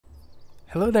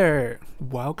Hello there,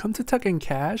 welcome to Tuck and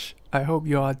Cash. I hope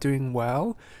you are doing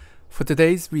well. For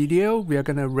today's video, we are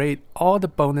gonna rate all the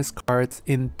bonus cards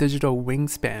in Digital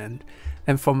Wingspan.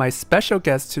 And for my special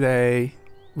guest today,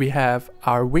 we have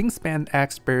our Wingspan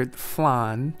expert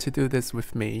Flan to do this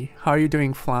with me. How are you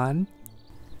doing, Flan?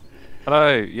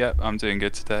 Hello, yep, I'm doing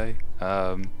good today.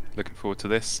 Looking forward to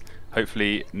this.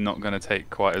 Hopefully not going to take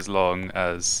quite as long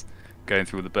as going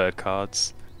through all the bird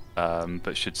cards,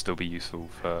 but should still be useful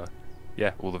for,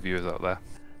 all the viewers out there.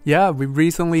 Yeah, we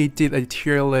recently did a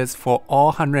tier list for all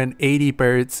 180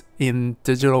 birds in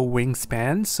Digital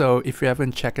Wingspan. So if you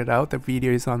haven't checked it out, the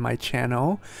video is on my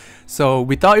channel. So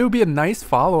we thought it would be a nice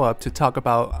follow-up to talk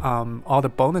about all the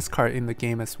bonus card in the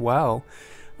game as well.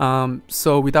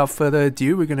 So without further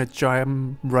ado, we're gonna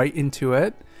jump right into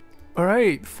it.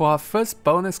 Alright, for our first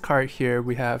bonus card here,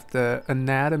 we have the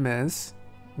Anatomist,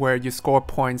 where you score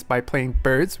points by playing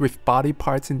birds with body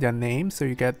parts in their name. So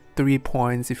you get 3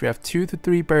 points if you have 2 to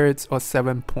 3 birds, or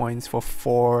 7 points for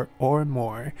 4 or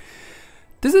more.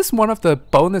 This is one of the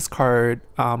bonus card,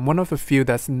 one of the few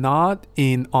that's not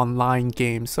in online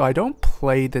games, so I don't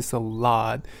play this a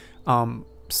lot.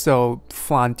 So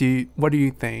Flan, what do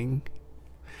you think?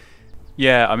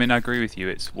 Yeah, I mean, I agree with you.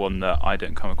 It's one that I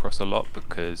don't come across a lot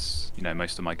because,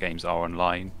 most of my games are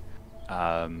online.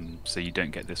 So you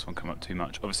don't get this one come up too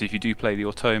much. Obviously, if you do play the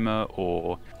Automa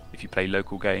or if you play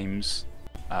local games,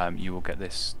 you will get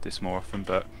this more often.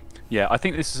 But yeah, I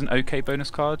think this is an okay bonus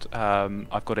card.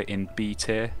 I've got it in B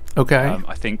tier. Okay.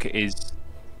 I think it is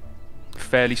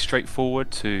fairly straightforward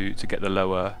to get the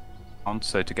lower on,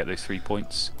 so to get those 3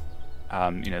 points.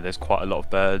 There's quite a lot of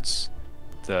birds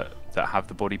that have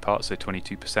the body part, so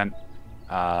 22%.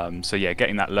 So yeah,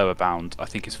 getting that lower bound I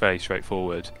think is fairly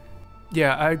straightforward.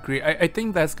 Yeah, I agree. I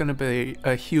think that's going to be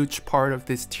a huge part of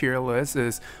this tier list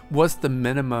is what's the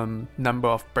minimum number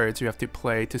of birds you have to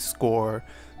play to score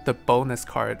the bonus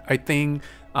card. I think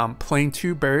playing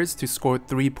 2 birds to score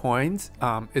 3 points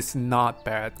is not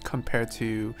bad compared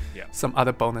to some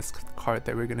other bonus card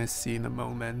that we're going to see in a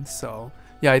moment. So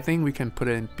yeah, I think we can put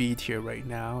it in B tier right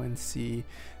now and see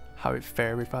how it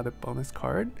fares without a bonus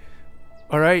card.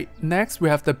 Alright, next we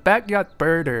have the Backyard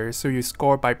Birder. So you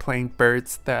score by playing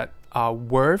birds that are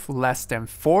worth less than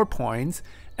 4 points,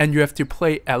 and you have to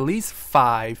play at least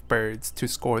 5 birds to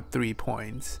score 3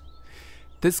 points.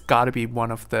 This gotta be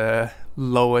one of the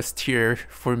lowest tier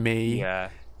for me. Yeah,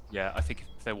 I think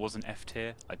if there was an F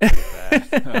tier, I'd put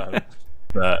it there.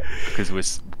 But because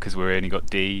we're only got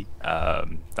D,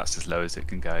 that's as low as it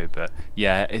can go. But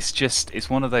yeah, it's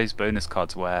one of those bonus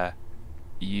cards where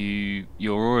you're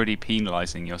already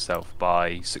penalising yourself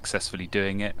by successfully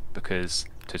doing it, because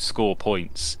to score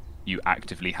points you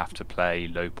actively have to play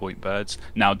low point birds.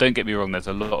 Now don't get me wrong, there's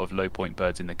a lot of low point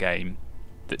birds in the game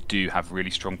that do have really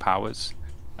strong powers.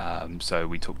 So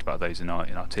we talked about those in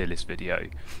our tier list video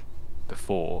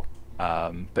before.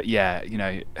 But yeah,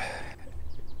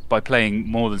 by playing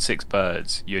more than 6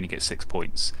 birds, you only get 6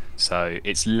 points. So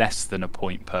it's less than a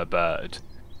point per bird.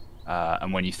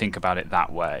 And when you think about it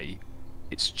that way,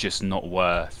 it's just not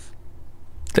worth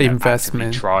the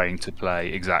investment. Trying to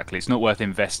play. Exactly. It's not worth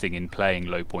investing in playing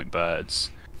low point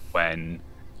birds when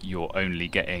you're only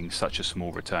getting such a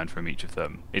small return from each of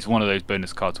them. It's one of those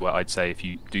bonus cards where I'd say if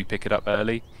you do pick it up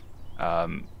early,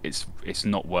 it's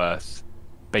not worth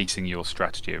basing your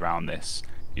strategy around this.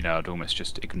 I'd almost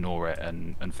just ignore it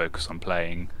and focus on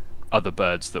playing other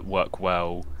birds that work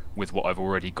well with what I've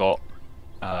already got,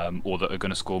 or that are going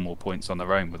to score more points on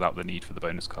their own without the need for the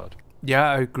bonus card.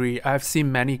 Yeah, I agree. I've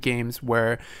seen many games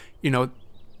where,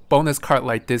 bonus card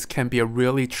like this can be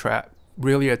really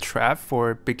a trap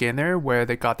for beginner, where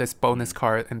they got this bonus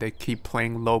card and they keep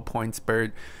playing low points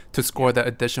bird to score the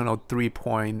additional 3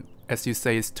 point. As you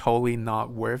say, is totally not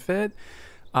worth it.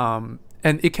 And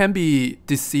it can be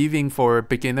deceiving for a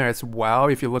beginner as well.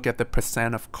 If you look at the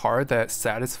percent of card that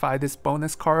satisfy this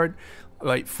bonus card,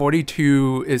 like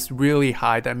 42 is really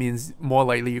high. That means more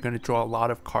likely you're going to draw a lot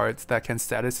of cards that can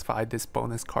satisfy this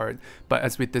bonus card. But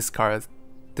as we discuss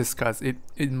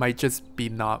it might just be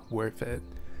not worth it.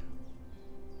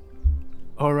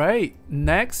 Alright,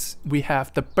 next we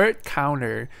have the bird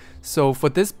counter. So for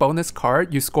this bonus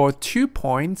card, you score 2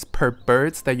 points per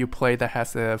birds that you play that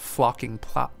has a flocking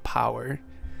power.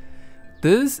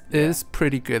 This is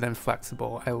pretty good and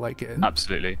flexible. I like it.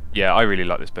 Absolutely. Yeah, I really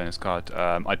like this bonus card.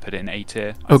 I'd put it in A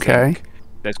tier. I think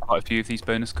there's quite a few of these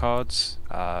bonus cards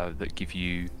that give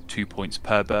you 2 points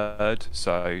per bird.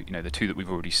 So, the 2 that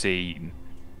we've already seen,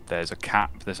 there's a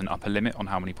cap, there's an upper limit on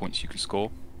how many points you can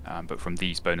score. But from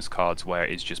these bonus cards where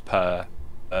it's just per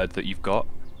bird that you've got,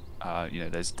 You know,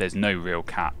 there's no real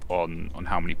cap on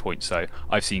how many points. So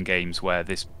I've seen games where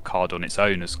this card on its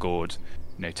own has scored,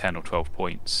 you know, 10 or 12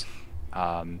 points.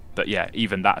 But yeah,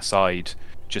 even that aside,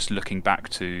 just looking back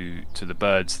to the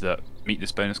birds that meet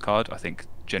this bonus card, I think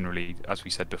generally, as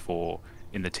we said before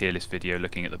in the tier list video,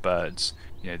 looking at the birds,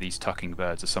 you know, these tucking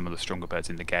birds are some of the stronger birds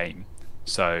in the game.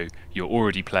 So you're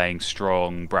already playing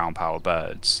strong brown power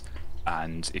birds,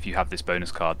 and if you have this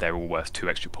bonus card, they're all worth 2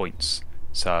 extra points.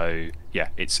 So yeah,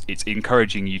 it's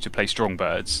encouraging you to play strong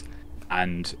birds,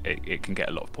 and it can get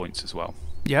a lot of points as well.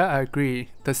 Yeah, I agree.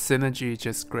 The synergy is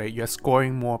just great. You're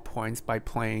scoring more points by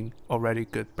playing already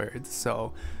good birds.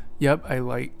 So yep, I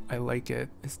like it.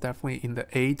 It's definitely in the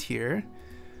A tier.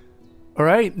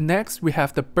 Alright, next we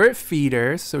have the bird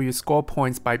feeder. So you score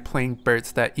points by playing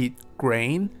birds that eat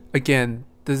grain. Again,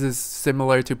 this is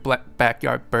similar to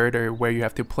Backyard Birder, where you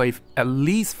have to play at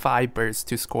least 5 birds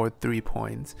to score 3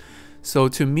 points. So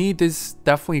to me, this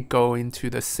definitely go into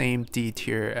the same D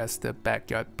tier as the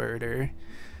Backyard Birder.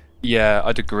 Yeah,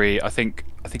 I'd agree. I think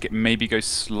it maybe goes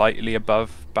slightly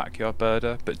above Backyard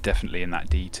Birder, but definitely in that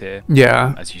D tier.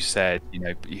 Yeah. As you said, you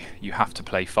know, you have to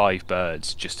play 5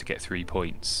 birds just to get 3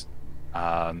 points.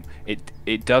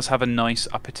 It does have a nice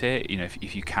upper tier. You know,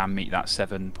 if you can meet that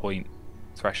 7-point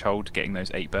threshold, getting those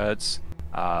 8 birds,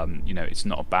 you know, it's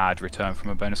not a bad return from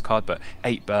a bonus card. But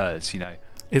 8 birds, you know,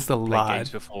 it's a played lot. games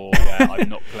before where I've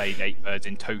not played 8 birds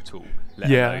in total, let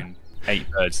alone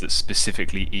 8 birds that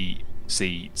specifically eat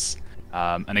seeds.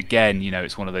 And again, you know,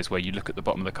 it's one of those where you look at the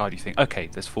bottom of the card, you think, okay,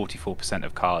 there's 44%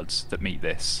 of cards that meet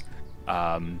this,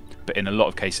 but in a lot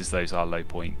of cases those are low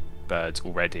point birds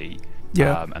already.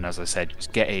 And as I said,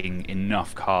 just getting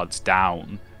enough cards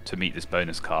down to meet this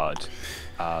bonus card,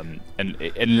 and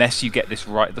unless you get this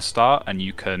right at the start and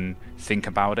you can think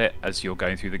about it as you're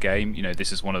going through the game, you know,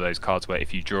 this is one of those cards where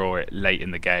if you draw it late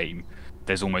in the game,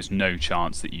 there's almost no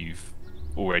chance that you've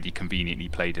already conveniently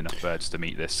played enough birds to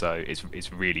meet this. So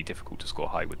it's really difficult to score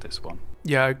high with this one.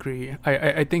 Yeah, I agree.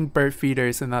 I think bird feeder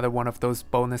is another one of those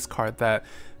bonus cards that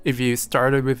if you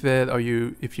started with it, or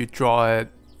if you draw it,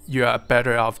 you are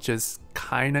better off just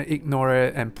kind of ignore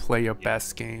it and play your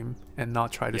best game and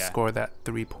not try to score that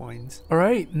 3 points.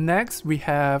 Alright, next we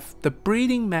have the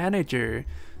breeding manager.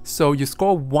 So you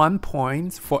score 1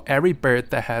 point for every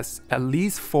bird that has at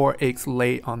least 4 eggs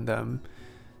laid on them.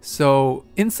 So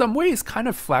in some ways it's kind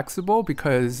of flexible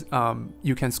because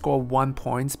you can score 1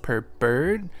 point per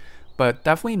bird, but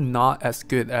definitely not as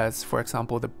good as, for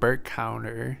example, the bird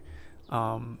counter.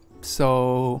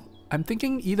 So I'm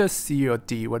thinking either C or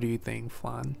D. What do you think,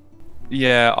 Flan?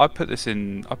 Yeah, I put this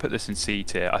in C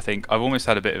tier. I think I've almost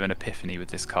had a bit of an epiphany with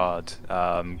this card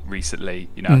recently.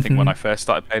 You know, I think when I first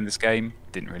started playing this game,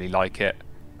 didn't really like it.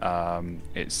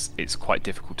 It's quite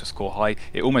difficult to score high.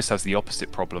 It almost has the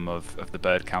opposite problem of the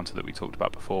bird counter that we talked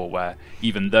about before, where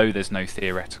even though there's no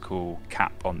theoretical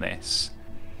cap on this,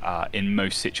 in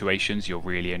most situations you're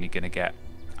really only going to get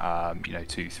you know,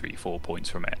 2, 3, 4 points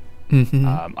from it.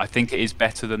 I think it is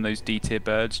better than those D tier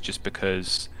birds, just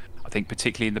because I think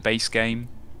particularly in the base game,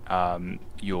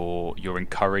 you're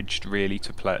encouraged really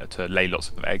to lay lots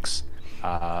of eggs,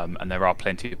 and there are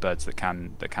plenty of birds that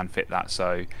can fit that.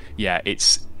 So yeah,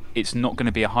 it's not going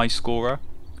to be a high scorer,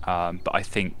 but I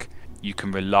think you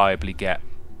can reliably get,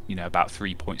 you know, about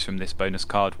 3 points from this bonus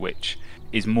card, which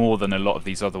is more than a lot of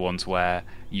these other ones where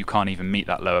you can't even meet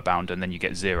that lower bound and then you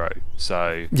get 0.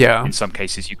 So yeah, in some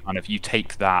cases you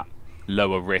take that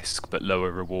lower risk but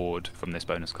lower reward from this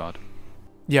bonus card.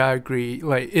 Yeah, I agree.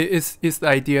 Like it's the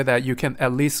idea that you can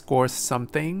at least score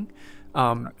something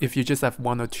if you just have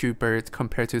 1 or 2 birds,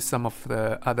 compared to some of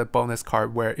the other bonus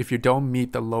card where if you don't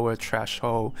meet the lower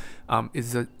threshold,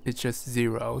 it's just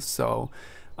 0. So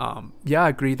yeah, I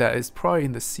agree that it's probably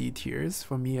in the C tiers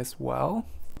for me as well.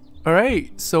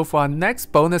 Alright, so for our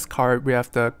next bonus card, we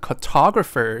have the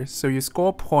cartographer. So you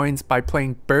score points by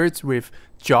playing birds with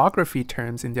geography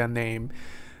terms in their name.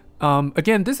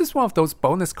 Again, this is one of those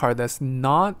bonus cards that's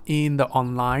not in the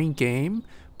online game,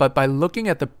 but by looking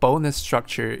at the bonus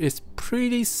structure, it's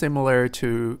pretty similar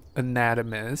to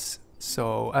Anatomist.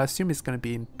 So I assume it's going to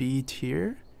be in B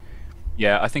tier.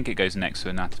 Yeah, I think it goes next to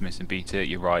Anatomist and B tier.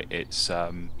 You're right. It's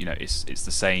you know, it's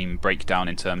the same breakdown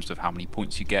in terms of how many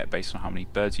points you get based on how many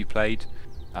birds you played,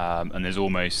 and there's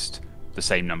almost the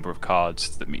same number of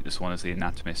cards that meet this one as the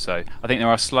Anatomist. So I think there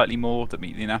are slightly more that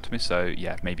meet the Anatomist. So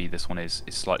yeah, maybe this one is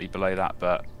slightly below that,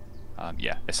 but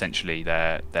yeah, essentially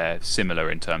they're similar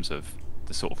in terms of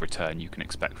the sort of return you can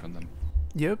expect from them.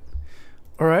 Yep.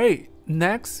 All right.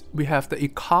 Next, we have the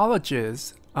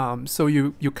ecologist. So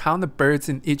you count the birds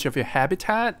in each of your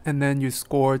habitat, and then you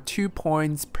score 2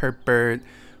 points per bird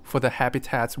for the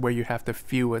habitats where you have the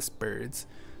fewest birds.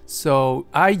 So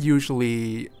I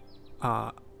usually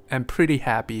am pretty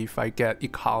happy if I get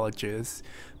ecologist,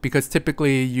 because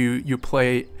typically you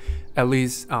play at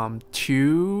least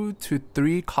 2 to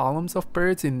 3 columns of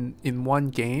birds in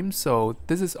one game. So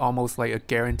this is almost like a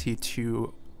guaranteed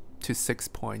 2 to 6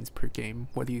 points per game.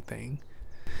 What do you think?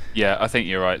 Yeah, I think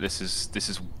you're right. This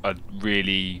is a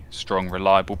really strong,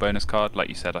 reliable bonus card. Like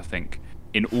you said, I think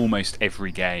in almost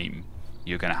every game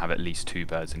you're going to have at least 2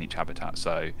 birds in each habitat.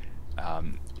 So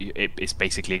it's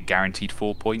basically a guaranteed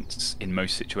 4 points in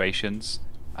most situations.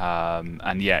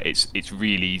 And yeah, it's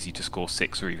really easy to score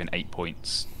 6 or even 8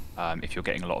 points if you're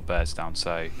getting a lot of birds down.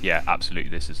 So yeah, absolutely,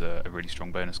 this is a really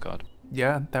strong bonus card.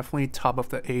 Yeah, definitely top of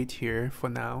the 8 here for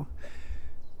now.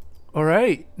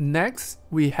 Alright, next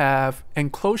we have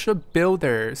Enclosure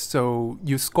Builder. So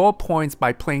you score points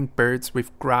by playing birds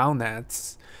with ground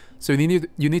nets. So you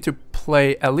need to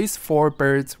play at least 4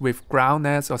 birds with ground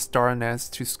nets or star nets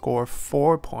to score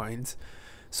 4 points.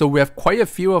 So we have quite a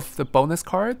few of the bonus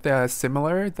cards that are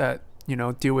similar, that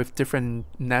deal with different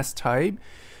nest type.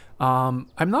 I'm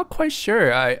not quite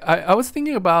sure. I was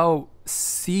thinking about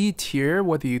C tier.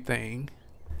 What do you think?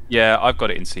 Yeah, I've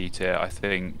got it in C tier. I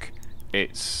think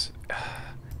it's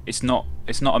not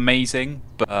amazing,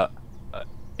 but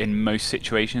in most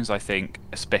situations, I think,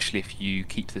 especially if you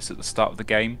keep this at the start of the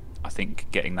game, I think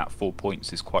getting that 4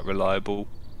 points is quite reliable.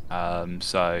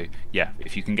 So yeah,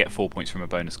 if you can get 4 points from a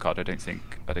bonus card, I don't think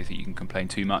you can complain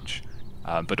too much.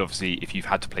 But obviously, if you've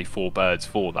had to play 4 birds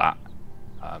for that,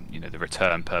 the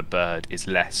return per bird is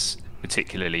less,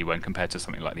 particularly when compared to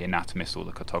something like the anatomist or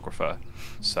the cartographer.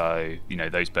 So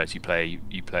those birds you play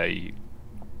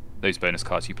those bonus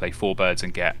cards, you play 4 birds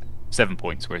and get 7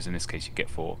 points, whereas in this case you get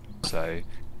 4. So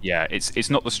yeah, it's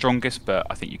not the strongest, but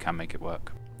I think you can make it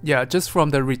work. Yeah, just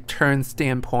from the return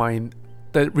standpoint,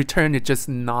 the return is just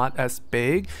not as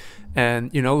big.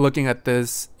 And looking at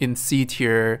this in C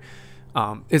tier,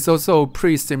 it's also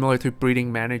pretty similar to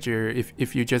Breeding Manager.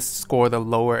 If you just score the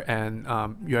lower end,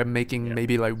 you're making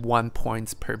maybe like 1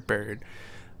 point per bird.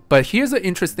 But here's an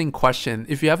interesting question.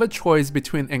 If you have a choice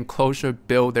between Enclosure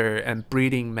Builder and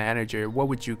Breeding Manager, what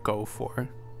would you go for?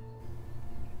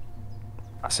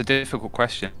 That's a difficult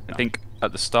question. I think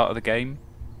at the start of the game,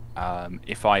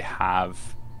 if I have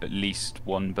at least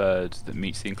 1 bird that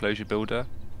meets the Enclosure Builder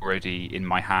already in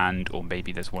my hand, or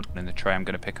maybe there's one in the tray I'm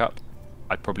going to pick up,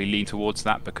 I'd probably lean towards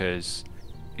that, because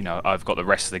I've got the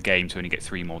rest of the game to only get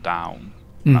 3 more down.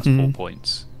 That's 4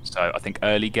 points. So I think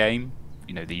early game,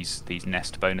 these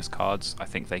nest bonus cards, I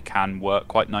think they can work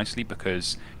quite nicely,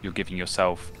 because you're giving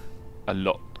yourself a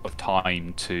lot of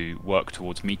time to work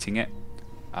towards meeting it.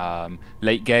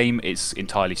 Late game, it's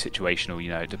entirely situational.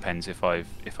 It depends. If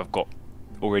I've got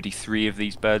already 3 of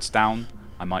these birds down,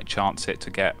 I might chance it to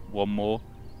get 1 more.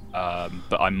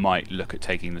 But I might look at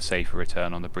taking the safer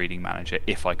return on the Breeding Manager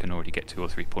if I can already get 2 or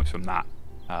 3 points from that,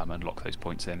 and lock those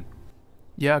points in.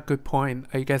 Yeah, good point.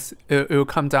 I guess it'll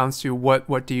come down to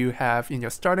what do you have in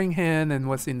your starting hand and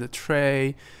what's in the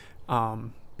tray.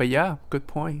 But yeah, good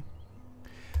point.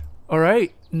 All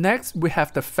right, next we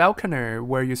have the Falconer,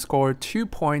 where you score 2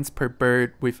 points per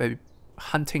bird with a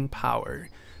hunting power.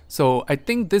 So I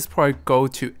think this probably go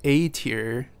to A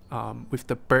tier with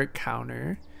the bird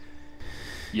counter.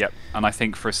 Yep, and I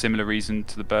think for a similar reason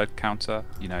to the bird counter,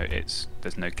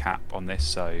 there's no cap on this.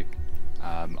 So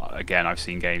again, I've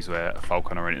seen games where a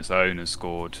Falconer on its own has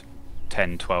scored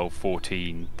 10, 12,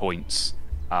 14 points,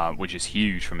 which is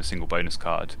huge from a single bonus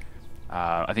card.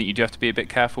 I think you do have to be a bit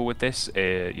careful with this.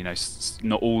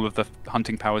 Not all of the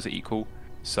hunting powers are equal,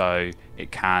 so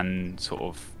it can sort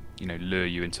of lure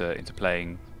you into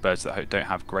playing birds that don't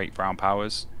have great brown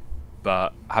powers.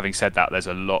 But having said that, there's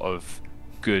a lot of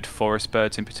good forest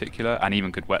birds in particular, and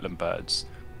even good wetland birds,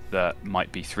 that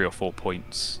might be 3 or 4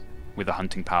 points with a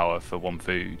hunting power for 1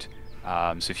 food.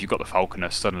 So if you've got the Falconer,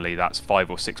 suddenly that's 5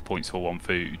 or 6 points for 1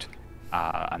 food.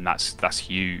 And that's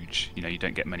huge. You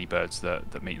don't get many birds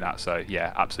that meet that. So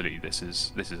yeah, absolutely, this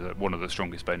is one of the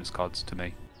strongest bonus cards to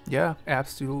me. Yeah,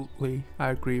 absolutely, I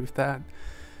agree with that.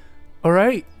 All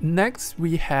right, next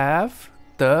we have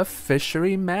the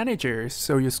Fishery Manager.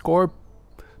 So you score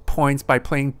points by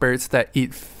playing birds that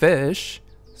eat fish.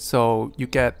 So you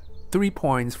get 3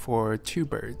 points for 2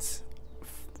 birds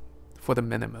for the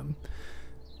minimum.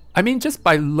 I mean, just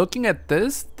by looking at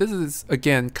this is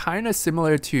again kind of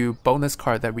similar to bonus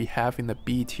card that we have in the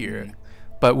B tier.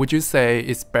 But would you say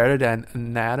it's better than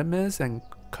Anatomist and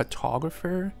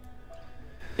Cartographer?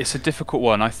 It's a difficult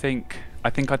one. I think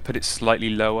I'd put it slightly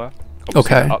lower.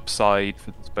 Obviously, Okay. the upside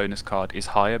for this bonus card is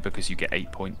higher because you get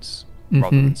 8 points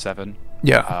rather than 7.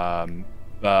 Yeah.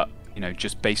 But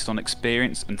just based on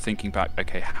experience and thinking back,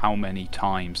 okay, how many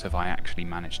times have I actually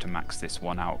managed to max this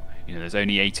one out? There's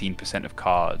only 18% of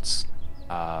cards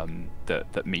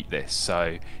that meet this.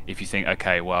 So if you think,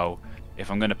 okay, well,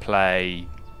 if I'm going to play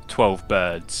 12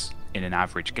 birds in an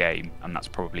average game, and that's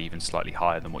probably even slightly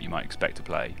higher than what you might expect to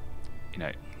play,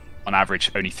 on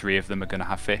average, only 3 of them are going to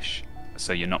have fish.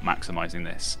 So you're not maximizing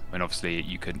this. And obviously,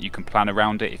 you can plan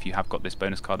around it if you have got this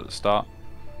bonus card at the start.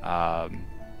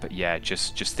 But yeah,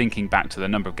 just thinking back to the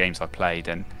number of games I've played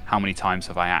and how many times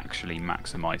have I actually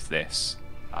maximized this,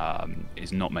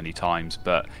 is not many times.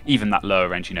 But even that lower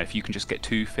range, if you can just get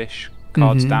 2 fish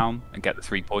cards down and get the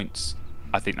 3 points,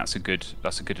 I think that's a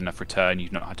good enough return.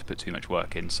 You've not had to put too much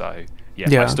work in. So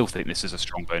yeah, I still think this is a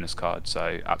strong bonus card.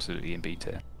 So absolutely in B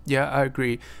tier. Yeah, I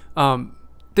agree.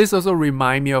 This also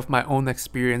reminds me of my own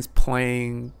experience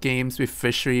playing games with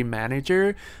Fishery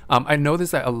Manager. I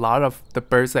noticed that a lot of the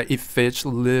birds that eat fish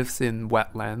lives in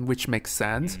wetland, which makes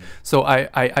sense. So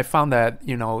I found that,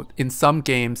 in some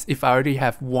games, if I already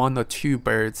have 1 or 2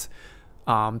 birds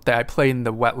that I play in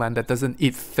the wetland that doesn't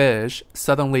eat fish,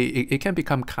 suddenly it can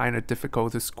become kind of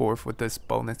difficult to score for this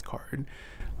bonus card.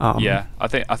 Yeah, I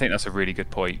think that's a really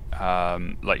good point.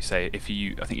 Like you say, if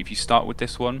you start with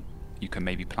this one, you can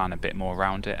maybe plan a bit more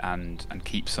around it and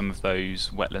keep some of those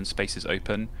wetland spaces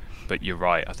open. But you're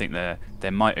right, I think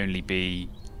there might only be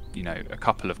a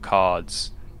couple of cards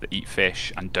that eat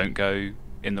fish and don't go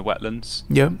in the wetlands.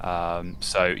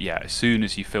 So yeah, as soon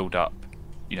as you filled up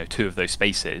 2 of those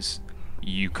spaces,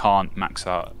 you can't max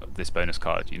out this bonus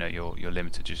card. You're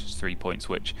limited to just 3 points,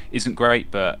 which isn't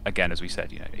great, but again, as we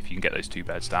said, if you can get those 2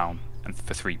 birds down and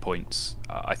for 3 points,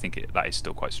 I think that is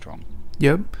still quite strong.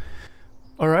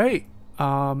 All right.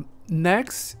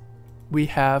 Next, we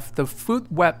have the Food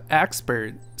Web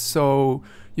Expert. So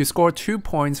you score 2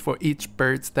 points for each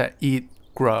birds that eat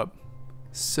grub.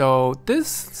 So this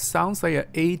sounds like an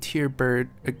A tier bird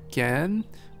again,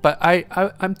 but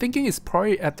I'm thinking it's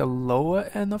probably at the lower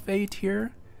end of A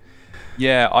tier.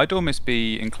 Yeah, I'd almost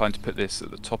be inclined to put this at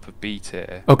the top of B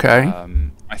tier. Okay.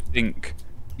 I think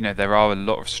there are a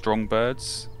lot of strong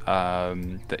birds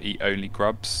that eat only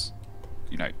grubs.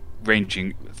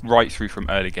 Ranging right through from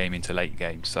early game into late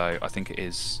game. So I think it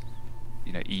is,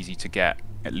 easy to get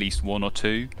at least 1 or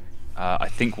 2. I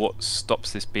think what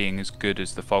stops this being as good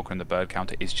as the Falcon and the bird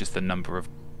counter is just the number of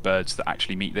birds that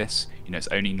actually meet this. It's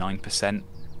only 9%.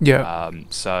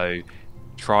 So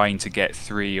trying to get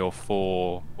 3 or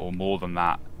 4 or more than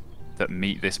that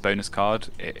meet this bonus card,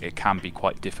 it can be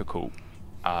quite difficult.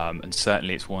 And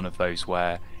certainly it's one of those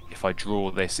where if I draw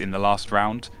this in the last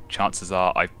round, chances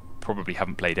are I probably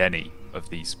haven't played any of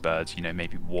these birds,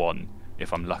 maybe 1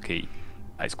 if I'm lucky.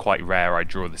 It's quite rare I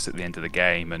draw this at the end of the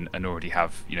game and already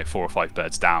have 4 or 5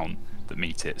 birds down that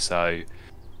meet it. So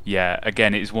yeah,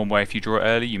 again, it is one way if you draw it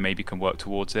early you maybe can work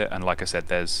towards it, and like I said,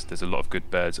 there's a lot of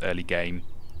good birds early game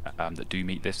that do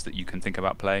meet this that you can think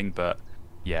about playing. But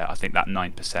yeah, I think that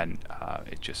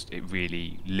 9% it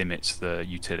really limits the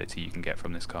utility you can get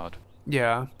from this card.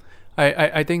 Yeah,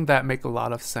 I think that make a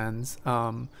lot of sense.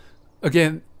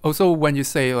 Again, also when you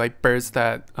say like birds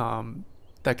that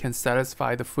that can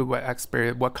satisfy the Food Web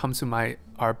Expert, what comes to mind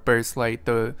are birds like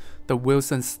the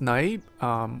Wilson snipe,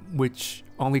 which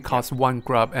only costs 1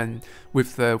 grub, and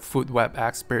with the Food Web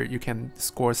Expert you can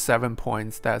score 7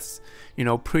 points. That's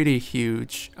pretty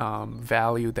huge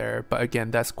value there, but again,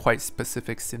 that's quite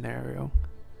specific scenario.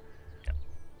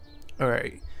 All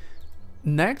right.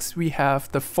 Next, we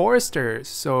have the Forester.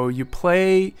 So you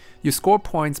score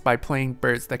points by playing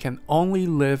birds that can only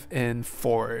live in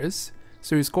forests.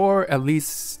 So you score at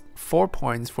least 4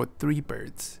 points for 3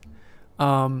 birds.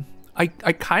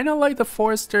 I kind of like the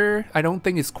Forester. I don't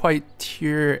think it's quite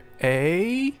tier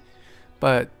A,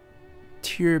 but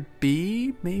tier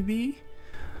B maybe.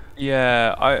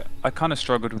 Yeah, I kind of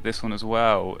struggled with this one as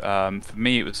well. For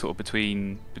me, it was sort of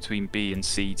between B and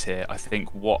C tier. I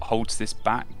think what holds this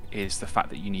back is the fact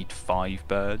that you need 5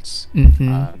 birds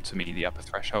to meet the upper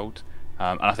threshold.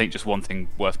 And I think just one thing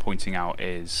worth pointing out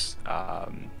is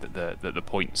that the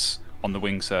points on the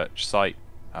Wingsearch site,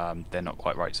 they're not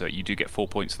quite right. So you do get 4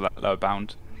 points for that lower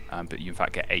bound, but you in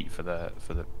fact get 8 for the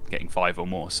getting 5 or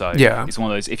more. So yeah, it's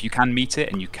one of those, if you can meet it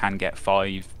and you can get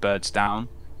 5 birds down,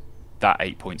 that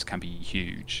 8 points can be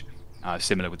huge.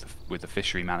 Similar with the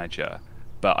Fishery Manager.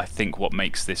 But I think what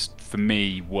makes this, for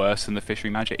me, worse than the Fishery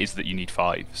Manager is that you need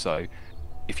 5. So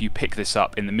if you pick this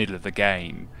up in the middle of the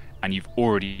game and you've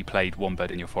already played 1 bird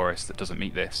in your forest that doesn't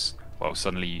meet this, well,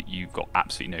 suddenly you've got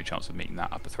absolutely no chance of meeting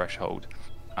that upper threshold.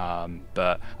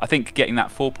 But I think getting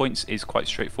that 4 points is quite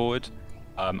straightforward.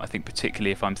 I think particularly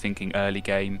if I'm thinking early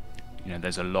game,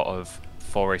 there's a lot of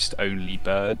forest only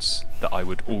birds that I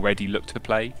would already look to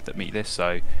play that meet this.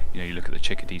 So you look at the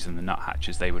chickadees and the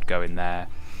nuthatches, they would go in there,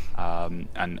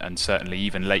 and certainly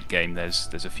even late game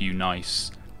there's a few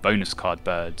nice bonus card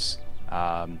birds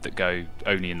that go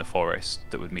only in the forest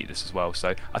that would meet this as well.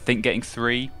 So I think getting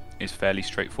 3 is fairly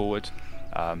straightforward,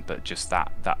 but just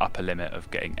that upper limit of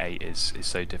getting 8 is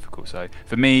so difficult. So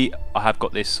for me, I have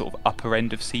got this sort of upper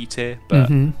end of C tier,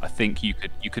 but I think you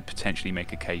could potentially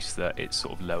make a case that it's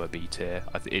sort of lower B tier.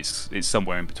 It's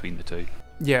somewhere in between the two.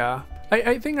 Yeah,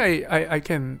 I think I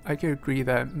can agree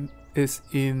that it's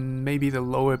in maybe the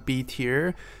lower B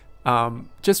tier.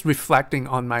 Just reflecting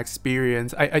on my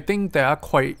experience, I think there are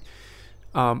quite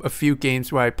a few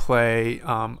games where I play.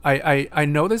 I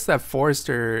noticed that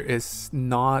Forester is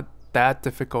not that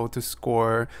difficult to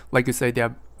score. Like you say, there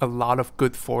are a lot of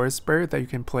good forest bird that you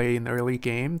can play in early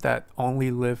game that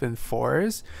only live in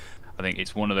forest. I think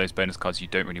it's one of those bonus cards you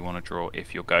don't really want to draw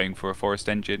if you're going for a forest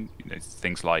engine.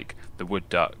 Things like the wood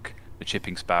duck, the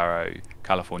chipping sparrow,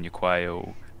 California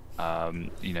quail.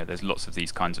 There's lots of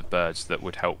these kinds of birds that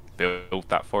would help build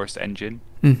that forest engine,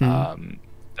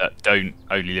 that don't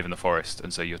only live in the forest,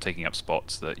 and so you're taking up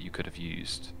spots that you could have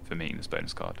used for meeting this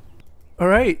bonus card.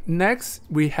 Alright, next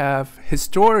we have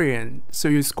Historian. So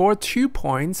you score 2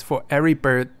 points for every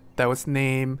bird that was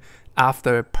named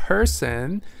after a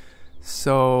person.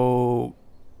 So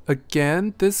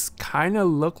again, this kind of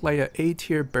looked like an A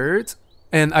tier bird.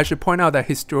 And I should point out that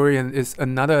Historian is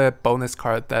another bonus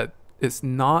card that is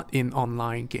not in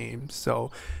online games. So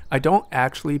I don't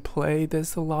actually play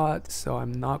this a lot, so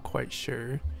I'm not quite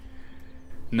sure.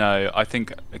 No, I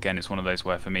think again it's one of those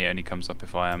where for me it only comes up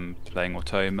if I am playing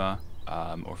Automa,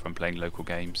 or if I'm playing local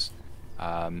games.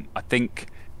 I think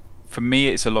for me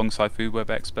it's alongside Food Web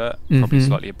Expert, probably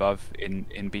slightly above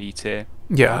in B tier.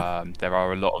 Yeah. There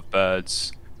are a lot of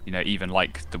birds, even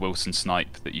like the Wilson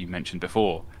snipe that you mentioned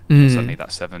before. Suddenly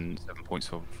that's 7 points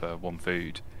for 1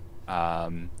 food.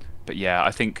 But yeah,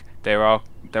 I think there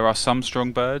are some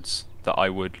strong birds that I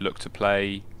would look to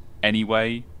play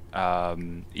anyway,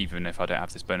 even if I don't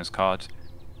have this bonus card.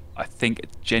 I think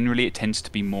generally it tends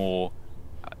to be more,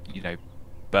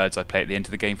 birds I play at the end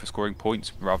of the game for scoring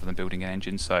points rather than building an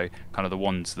engine. So kind of the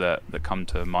ones that come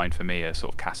to mind for me are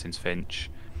sort of Cassin's Finch,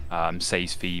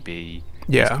 Say's Phoebe,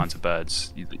 these kinds of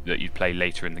birds that you'd play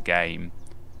later in the game.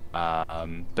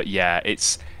 But yeah,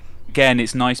 it's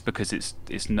nice because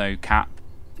it's no cap.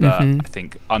 But I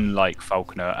think unlike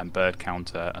Falconer and Bird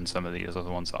Counter and some of these other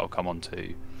ones that I'll come on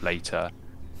to later,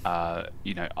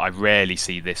 I rarely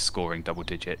see this scoring double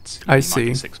digits. I might see.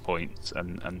 get 6 points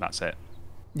and that's it.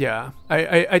 Yeah,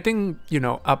 I think,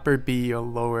 upper B or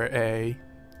lower A,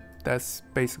 that's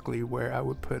basically where I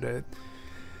would put it.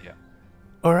 Yeah.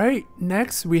 Alright,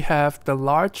 next we have the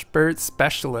Large Bird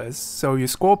Specialist. So you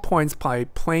score points by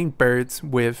playing birds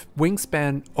with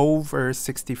wingspan over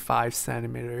 65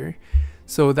 centimeter.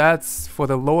 So that's, for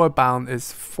the lower bound,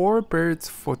 is 4 birds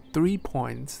for 3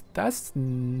 points. That's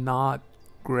not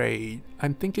great.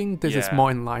 I'm thinking this is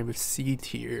more in line with C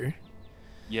tier.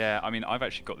 Yeah, I mean, I've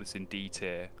actually got this in D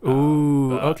tier.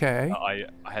 Ooh, okay. I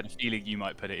had a feeling you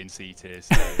might put it in C tier,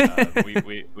 so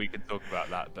we can talk about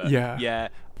that. But yeah,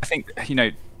 I think,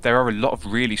 there are a lot of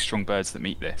really strong birds that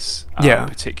meet this.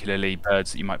 Particularly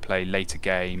birds that you might play later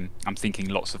game. I'm thinking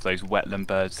lots of those wetland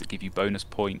birds that give you bonus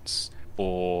points,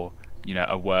 or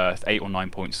are worth 8 or 9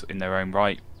 points in their own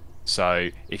right. So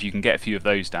if you can get a few of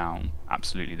those down,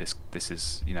 absolutely this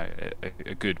is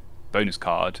a good bonus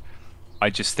card. I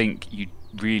just think you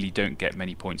really don't get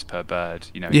many points per bird.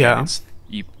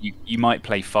 You might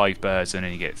play 5 birds and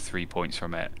only get 3 points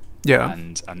from it. Yeah,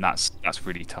 and that's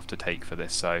really tough to take for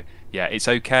this. So yeah, it's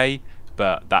okay,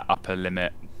 but that upper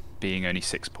limit being only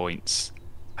 6 points,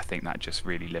 I think that just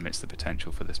really limits the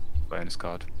potential for this bonus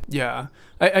card. Yeah,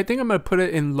 I think I'm gonna put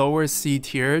it in lower C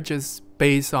tier just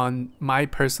based on my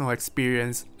personal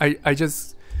experience. I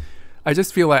just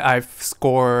feel like I've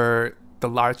scored the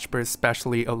large bird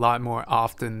especially a lot more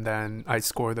often than I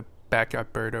score the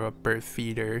backyard bird or a bird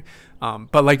feeder.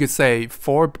 But like you say,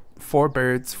 four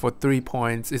birds for 3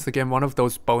 points is again one of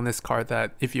those bonus cards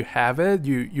that if you have it,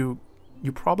 you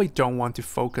probably don't want to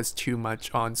focus too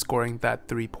much on scoring that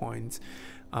 3 points.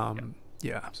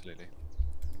 Yeah, absolutely.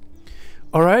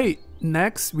 All right,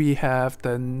 next we have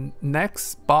the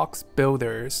next box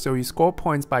builder. So you score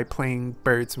points by playing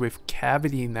birds with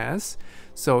cavity nests.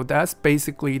 So that's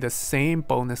basically the same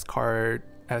bonus card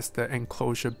as the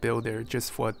enclosure builder, just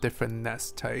for a different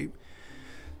nest type.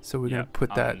 So we're gonna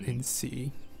put that in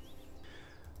C.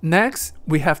 Next,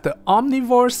 we have the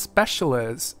omnivore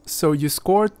specialist. So you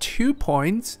score 2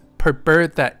 points per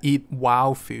bird that eat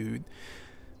wild food.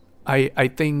 I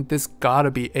think this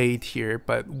gotta be A tier,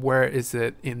 but where is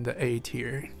it in the A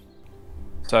tier?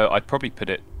 So I'd probably put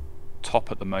it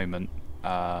top at the moment.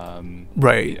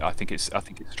 Right. I think it's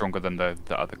stronger than the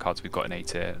other cards we've got in A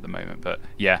tier at the moment. But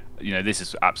yeah, this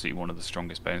is absolutely one of the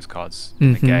strongest bonus cards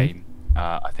in the game.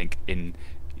 I think in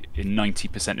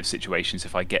 90% of situations,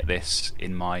 if I get this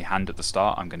in my hand at the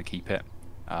start, I'm going to keep it.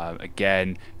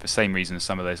 Again, for the same reason as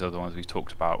some of those other ones we've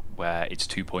talked about, where it's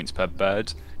 2 points per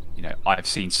bird. I've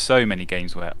seen so many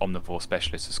games where Omnivore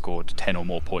Specialist has scored 10 or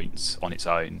more points on its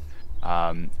own.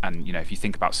 And if you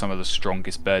think about some of the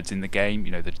strongest birds in the game,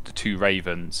 the two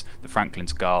ravens, the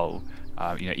Franklin's gull,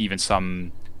 even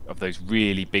some of those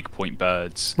really big point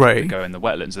birds that go in the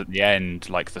wetlands at the end,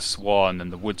 like the swan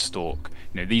and the woodstock.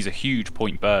 These are huge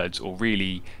point birds, or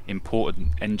really important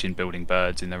engine building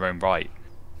birds in their own right,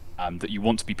 that you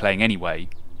want to be playing anyway.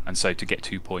 And so to get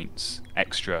 2 points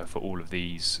extra for all of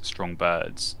these strong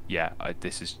birds, yeah,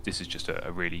 this is just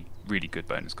a really, really good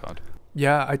bonus card.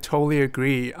 Yeah, I totally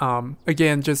agree.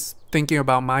 Again, just thinking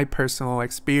about my personal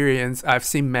experience, I've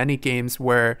seen many games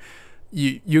where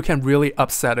you can really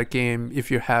upset a game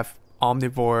if you have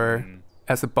Omnivore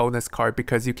as a bonus card,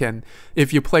 because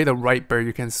if you play the right bird,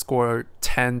 you can score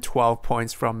 10, 12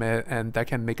 points from it, and that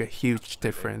can make a huge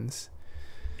difference.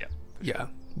 Yeah,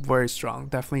 very strong.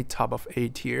 Definitely top of A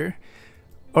tier.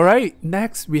 All right,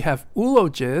 next we have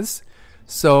Ulogis.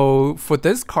 So for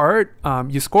this card,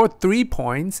 you score 3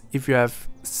 points if you have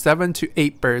 7 to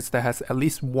 8 birds that has at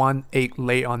least 1 egg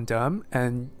laid on them,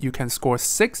 and you can score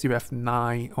 6 if you have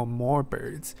 9 or more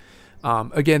birds.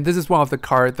 Again, this is one of the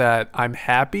cards that I'm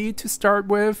happy to start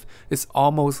with. It's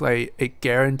almost like a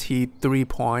guaranteed 3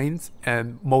 points,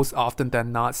 and most often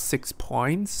than not 6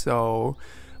 points. So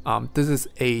this is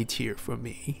A tier for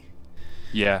me.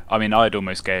 Yeah, I mean, I'd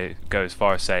almost go as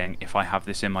far as saying, if I have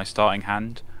this in my starting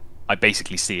hand, I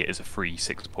basically see it as a free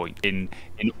 6 point. In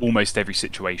almost every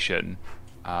situation,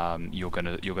 you're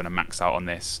gonna max out on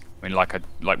this. I mean,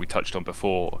 like we touched on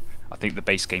before, I think the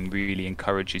base game really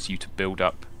encourages you to build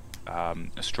up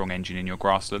a strong engine in your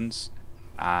grasslands,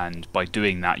 and by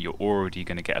doing that, you're already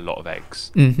going to get a lot of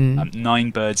eggs.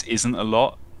 9 birds isn't a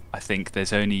lot. I think I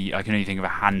can only think of a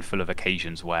handful of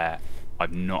occasions where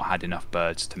I've not had enough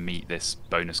birds to meet this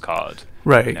bonus card.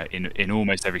 Right. In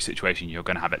almost every situation, you're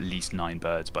going to have at least 9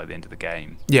 birds by the end of the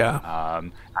game. Yeah.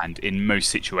 And in most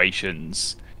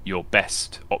situations, your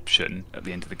best option at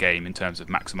the end of the game in terms of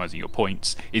maximizing your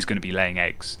points is going to be laying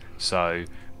eggs. So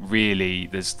really,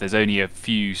 there's only a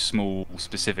few small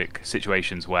specific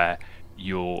situations where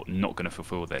you're not going to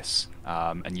fulfill this.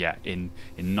 And yeah, in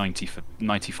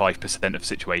 95% of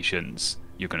situations,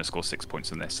 you're going to score 6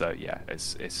 points on this. So yeah,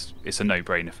 it's a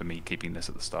no-brainer for me keeping this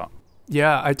at the start.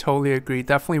 Yeah, I totally agree.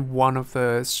 Definitely one of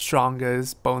the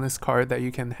strongest bonus card that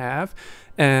you can have.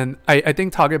 And I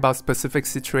think talking about specific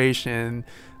situation,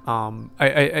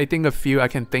 I think a few I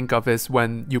can think of is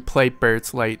when you play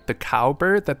birds like the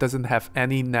cowbird that doesn't have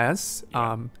any nests,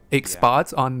 egg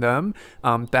spots on them.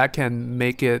 That can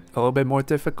make it a little bit more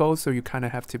difficult, so you kind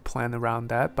of have to plan around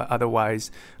that. But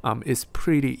otherwise, it's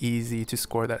pretty easy to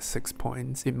score that 6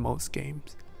 points in most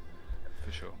games.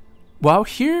 For sure. Well,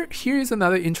 here's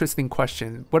another interesting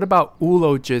question. What about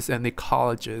Ulogis and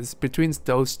Ecologist? Between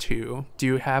those two, do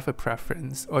you have a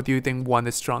preference, or do you think one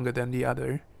is stronger than the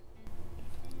other?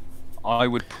 I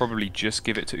would probably just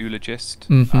give it to Ulogist.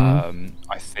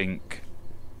 I think,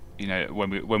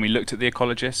 when we looked at the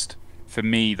Ecologist, for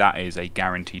me that is a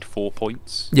guaranteed 4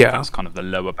 points. Yeah, that's kind of the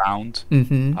lower bound.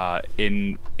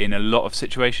 In a lot of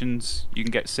situations you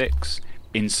can get 6.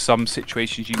 In some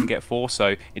situations you can get 4,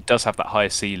 so it does have that higher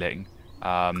ceiling.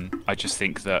 I just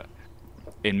think that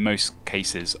in most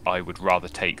cases I would rather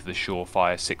take the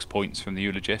surefire 6 points from the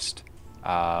Eulogist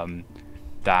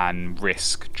than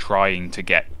risk trying to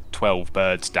get 12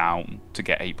 birds down to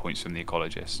get 8 points from the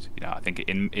Ecologist. I think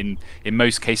in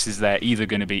most cases they're either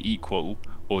going to be equal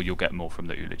or you'll get more from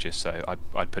the Eulogist, so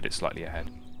I'd put it slightly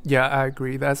ahead. Yeah, I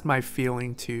agree. That's my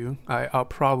feeling too. I'll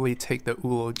probably take the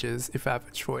Ulogist if I have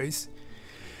a choice.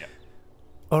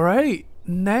 All right,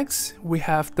 next we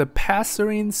have the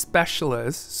Passerine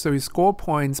Specialist. So you score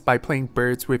points by playing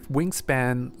birds with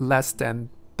wingspan less than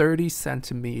 30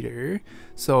 centimeter.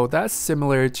 So that's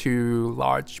similar to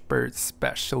Large Bird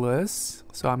Specialist.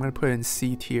 So I'm gonna put it in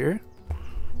C tier.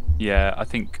 Yeah, I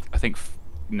think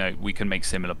we can make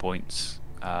similar points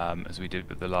as we did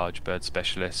with the Large Bird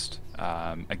Specialist.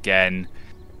 Again,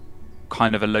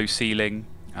 kind of a low ceiling.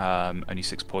 Only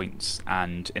 6 points,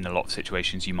 and in a lot of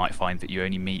situations you might find that you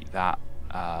only meet that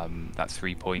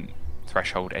 3 point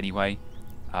threshold anyway.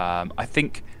 I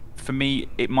think for me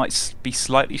it might be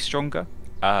slightly stronger,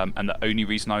 and the only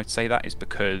reason I would say that is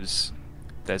because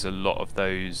there's a lot of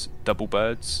those double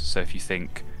birds. So if you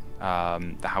think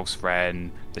the house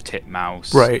wren, the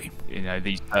titmouse, Right. you know,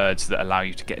 these birds that allow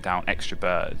you to get down extra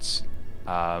birds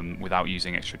without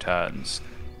using extra turns.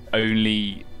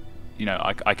 Only, you know,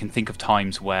 I can think of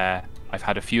times where I've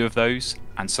had a few of those,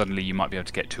 and suddenly you might be able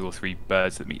to get 2 or 3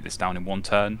 birds that meet this down in one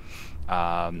turn,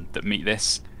 that meet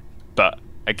this. But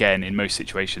again, in most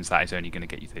situations, that is only going to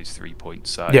get you those 3 points.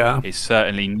 So Yeah. it's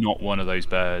certainly not one of those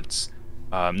birds,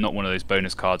 not one of those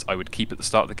bonus cards I would keep at the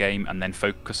start of the game and then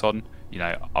focus on. You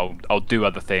know, I'll do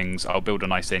other things. I'll build a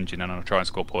nice engine and I'll try and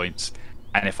score points.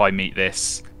 And if I meet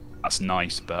this, that's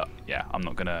nice. But yeah, I'm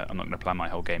not gonna plan my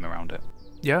whole game around it.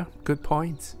 Yeah, good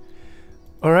points.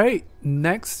 All right,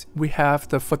 next we have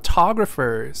the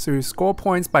photographer. So you score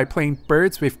points by playing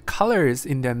birds with colors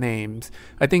in their names.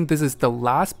 I think this is the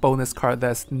last bonus card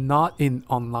that's not in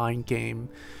online game.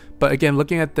 But again,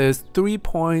 looking at this, 3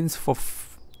 points for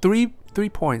 3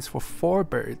 points for 4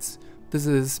 birds. This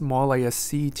is more like a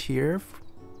C tier.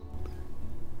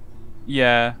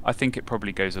 Yeah, I think it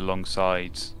probably goes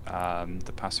alongside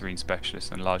the Passerine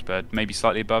Specialist and Large Bird, maybe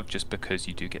slightly above, just because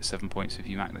you do get 7 points if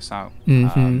you max this out.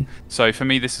 So for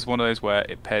me, this is one of those where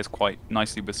it pairs quite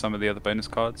nicely with some of the other bonus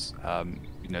cards.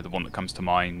 You know, the one that comes to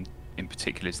mind in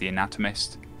particular is the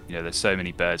Anatomist. You know, there's so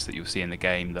many birds that you'll see in the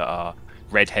game that are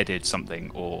red-headed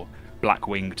something or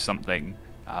black-winged something,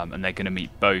 and they're going to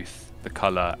meet both the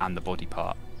colour and the body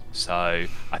part. So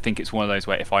I think it's one of those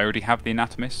where if I already have the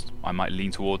Anatomist, I might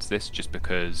lean towards this just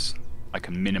because I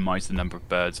can minimize the number of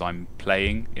birds I'm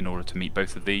playing in order to meet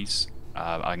both of these.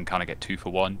 I can kind of get 2 for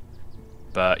 1.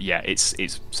 But yeah, it's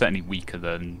certainly weaker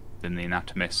than the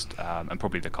Anatomist, and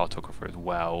probably the Cartographer as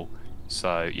well.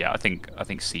 So yeah, I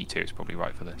think C tier is probably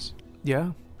right for this.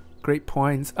 Yeah, great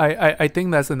points. I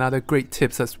think that's another great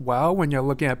tips as well when you're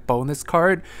looking at bonus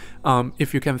card.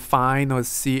 If you can find or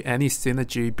see any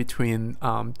synergy between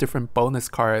different bonus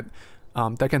card,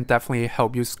 that can definitely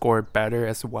help you score better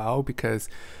as well, because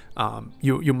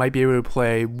you might be able to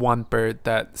play one bird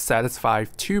that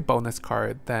satisfies 2 bonus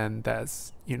card, then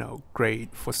that's, you know,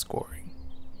 great for scoring.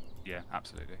 Yeah,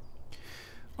 absolutely.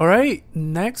 All right,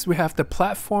 next we have the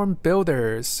Platform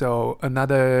Builder. So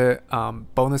another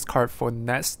bonus card for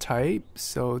nest type.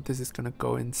 So this is gonna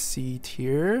go in C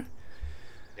tier.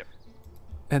 Yep.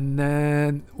 And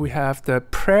then we have the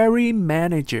Prairie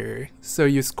Manager. So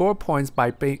you score points by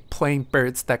playing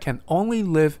birds that can only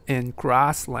live in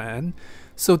grassland.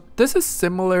 So this is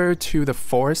similar to the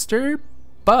Forester,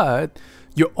 but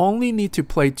you only need to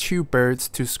play 2 birds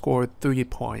to score 3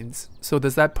 points. So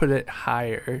does that put it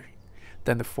higher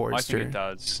than the Forester? I think it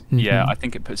does. Yeah, I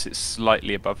think it puts it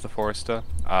slightly above the Forester.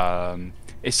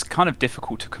 It's kind of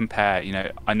difficult to compare. You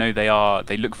know, I know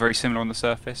they look very similar on the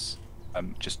surface,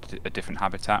 just a different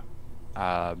habitat.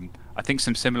 I think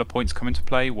some similar points come into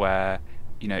play where,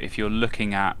 you know, if you're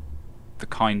looking at the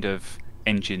kind of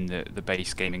engine that the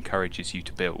base game encourages you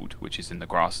to build, which is in the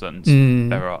grasslands,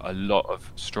 there are a lot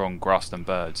of strong grassland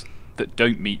birds that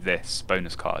don't meet this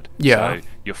bonus card. Yeah. So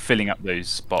you're filling up those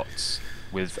spots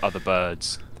with other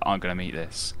birds that aren't going to meet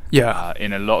this. Yeah.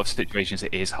 In a lot of situations,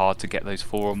 it is hard to get those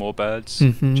 4 or more birds,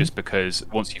 just because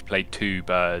once you've played 2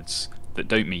 birds that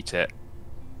don't meet it,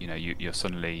 you know, you're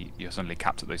suddenly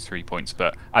capped at those 3 points.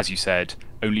 But as you said,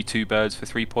 only 2 birds for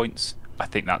 3 points. I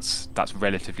think that's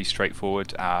relatively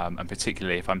straightforward, and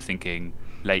particularly if I'm thinking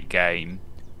late game,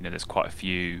 you know, there's quite a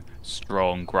few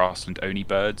strong grassland only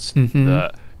birds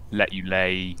that let you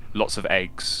lay lots of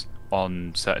eggs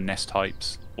on certain nest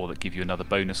types, or that give you another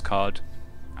bonus card.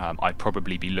 I'd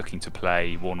probably be looking to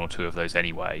play 1 or 2 of those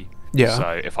anyway. Yeah.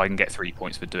 So if I can get 3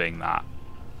 points for doing that,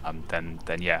 then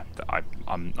yeah,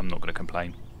 I'm not going to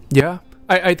complain. Yeah,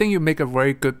 I think you make a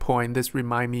very good point. This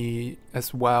remind me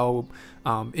as well.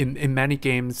 In many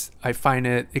games, I find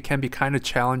it can be kind of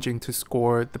challenging to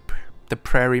score the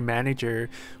Prairie Manager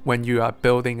when you are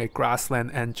building a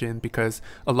grassland engine, because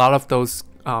a lot of those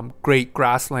great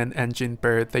grassland engine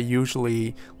birds, they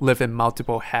usually live in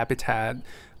multiple habitat,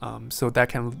 so that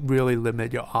can really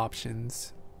limit your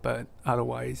options. But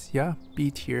otherwise, yeah,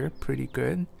 B tier, pretty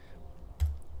good.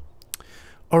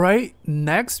 Alright,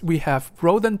 next we have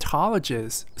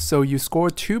Rodentologist. So you score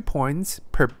 2 points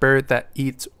per bird that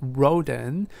eats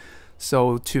rodent.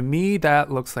 So to me,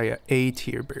 that looks like an A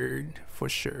tier bird for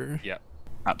sure. Yeah,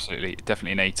 absolutely.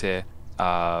 Definitely an A tier,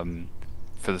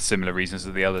 for the similar reasons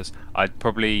as the others. I'd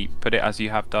probably put it as you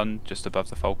have done, just above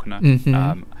the Falconer.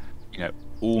 You know,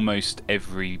 almost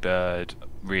every bird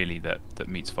really that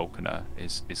meets Falconer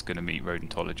is going to meet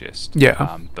Rodentologist.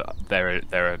 Yeah. But there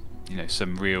are you know,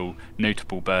 some real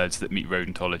notable birds that meet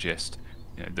Rodentologist.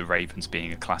 You know, the ravens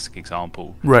being a classic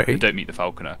example. Right. That don't meet the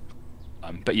Falconer.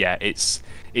 But yeah, it's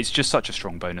just such a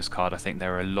strong bonus card. I think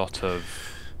there are a lot of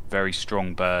very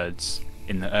strong birds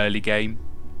in the early game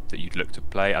that you'd look to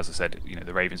play. As I said,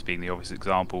 the ravens being the obvious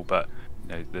example, but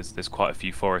there's quite a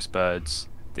few forest birds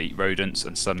that eat rodents,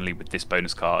 and suddenly with this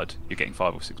bonus card, you're getting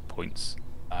 5 or 6 points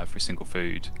for a single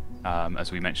food,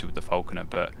 as we mentioned with the falconer.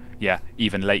 But yeah,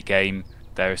 even late game,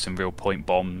 there are some real point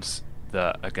bombs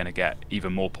that are going to get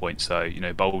even more points. So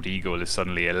bald eagle is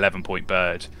suddenly an 11-point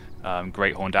bird.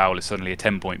 Great horned owl is suddenly a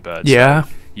 10-point bird. Yeah. So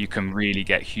you can really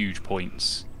get huge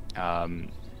points, from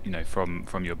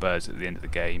your birds at the end of the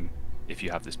game if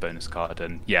you have this bonus card.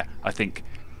 And yeah, I think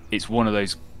it's one of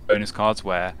those bonus cards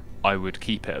where I would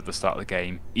keep it at the start of the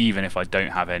game, even if I don't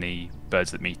have any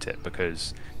birds that meet it,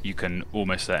 because you can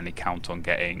almost certainly count on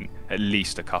getting at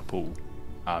least a couple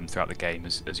throughout the game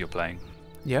as you're playing.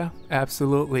 Yeah,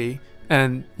 absolutely.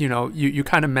 And you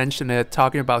kind of mentioned it,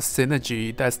 talking about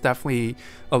synergy. There's definitely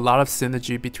a lot of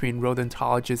synergy between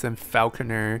Rodentologist and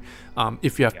Falconer.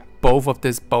 If you have both of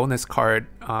this bonus card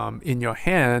in your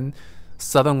hand,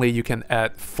 suddenly you can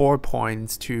add 4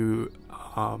 points to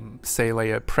say like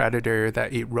a predator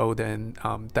that eat rodent.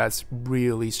 That's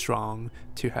really strong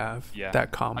to have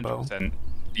that combo. 100%.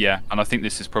 Yeah, and I think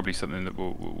this is probably something that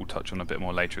we'll touch on a bit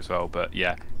more later as well. But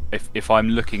yeah, if I'm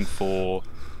looking for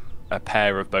a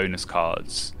pair of bonus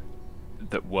cards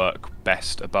that work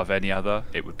best above any other,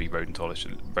 it would be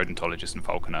Rodentologist and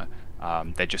Falconer.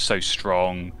 They're just so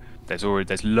strong.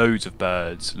 There's loads of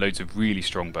birds, loads of really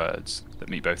strong birds that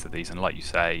meet both of these, and like you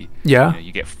say,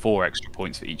 you get 4 extra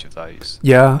points for each of those.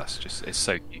 Yeah, it's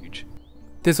so huge.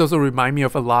 This also reminds me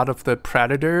of a lot of the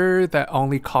predator that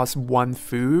only costs 1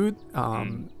 food.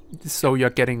 So you're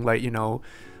getting like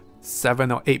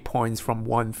 7 or 8 points from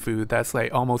 1 food. That's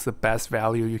like almost the best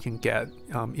value you can get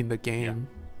in the game.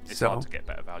 It's hard to get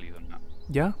better value than that.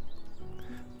 Yeah.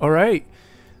 All right.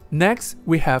 Next,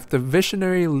 we have the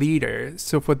Visionary Leader.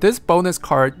 So for this bonus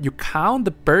card, you count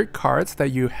the bird cards that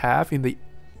you have in the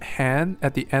hand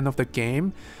at the end of the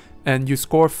game, and you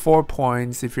score 4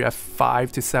 points if you have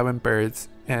 5 to 7 birds,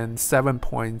 and 7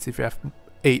 points if you have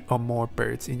 8 or more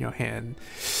birds in your hand.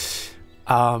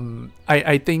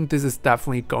 I think this is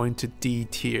definitely going to D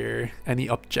tier. Any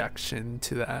objection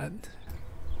to that?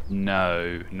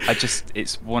 No,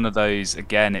 it's one of those,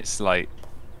 again, it's like,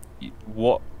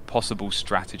 what possible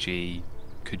strategy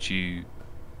could you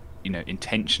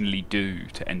intentionally do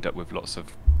to end up with lots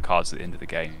of cards at the end of the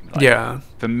game? Like,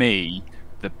 for me,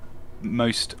 the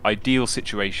most ideal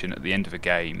situation at the end of a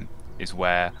game is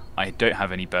where I don't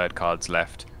have any bird cards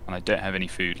left and I don't have any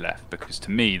food left, because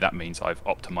to me that means I've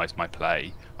optimized my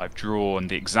play. I've drawn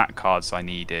the exact cards I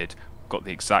needed, got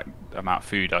the exact amount of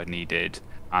food I needed,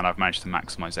 and I've managed to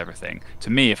maximize everything. To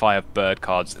me, if I have bird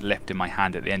cards left in my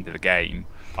hand at the end of the game,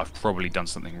 I've probably done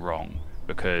something wrong,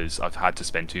 because I've had to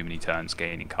spend too many turns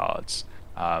gaining cards.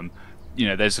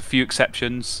 There's a few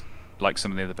exceptions, like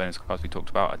some of the other bonus cards we talked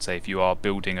about. I'd say if you are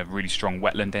building a really strong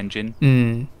wetland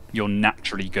engine, you're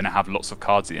naturally going to have lots of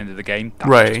cards at the end of the game.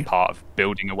 That's just part of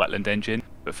building a wetland engine.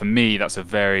 But for me, that's a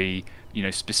very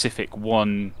specific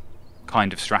one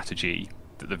kind of strategy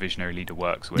that the Visionary Leader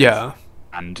works with. Yeah.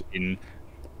 And in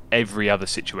every other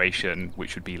situation,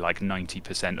 which would be like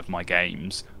 90% of my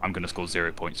games, I'm going to score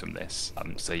 0 points from this.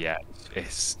 So yeah,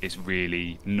 it's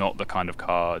really not the kind of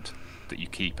card that you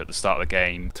keep at the start of the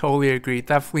game. Totally agree.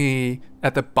 Definitely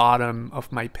at the bottom of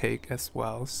my pick as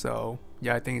well. So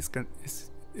yeah, I think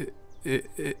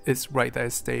it's right that I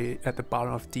stay at the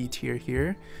bottom of D tier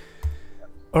here.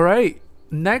 All right,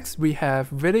 next we have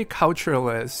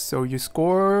Viticulturalist. So you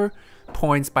score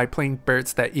points by playing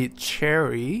birds that eat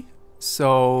cherry.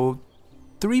 So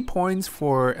 3 points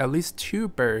for at least 2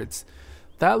 birds.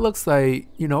 That looks like,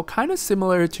 kind of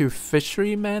similar to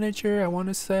Fishery Manager, I want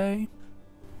to say.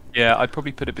 Yeah, I'd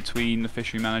probably put it between the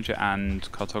Fishery Manager and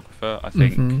Cartographer. I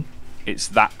think it's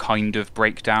that kind of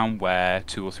breakdown where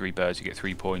 2 or 3 birds you get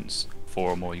 3 points,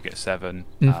 4 or more you get 7.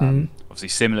 Obviously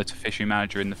similar to Fishery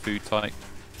Manager in the food type.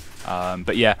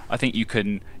 But yeah, I think you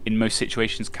can, in most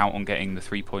situations, count on getting the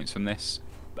 3 points from this.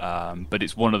 But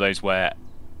it's one of those where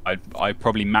I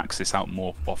probably max this out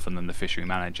more often than the Fishery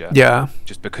Manager. Yeah.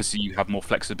 Just because you have more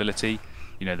flexibility.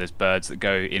 There's birds that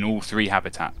go in all 3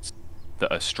 habitats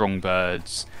that are strong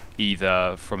birds,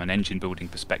 either from an engine building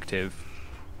perspective,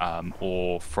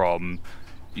 or from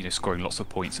scoring lots of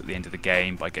points at the end of the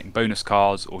game by getting bonus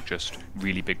cards, or just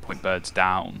really big point birds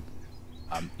down.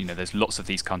 There's lots of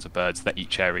these kinds of birds that eat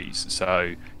cherries,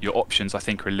 so your options I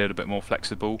think are a little bit more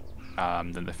flexible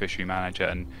than the Fishery Manager.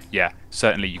 And yeah,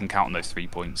 certainly you can count on those 3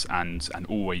 points and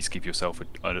always give yourself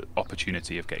an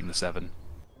opportunity of getting the 7.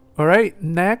 Alright,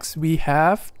 next we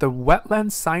have the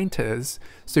wetland scientist.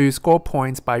 So you score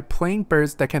points by playing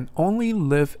birds that can only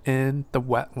live in the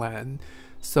wetland.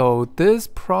 So this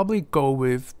probably go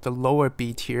with the lower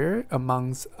B tier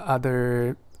amongst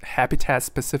other habitat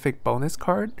specific bonus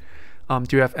card.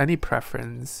 Do you have any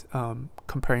preference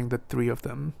comparing the three of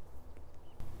them?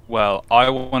 Well, I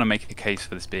want to make a case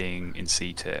for this being in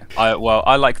C tier.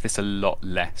 I like this a lot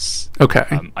less. Okay.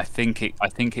 I think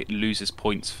it loses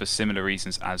points for similar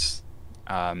reasons as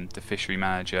the fishery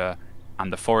manager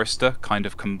and the forester, kind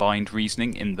of combined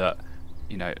reasoning, in that,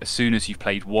 you know, as soon as you've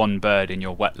played one bird in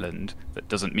your wetland that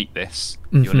doesn't meet this,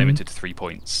 you're limited to 3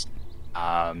 points.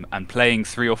 And playing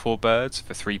 3 or 4 birds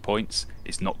for 3 points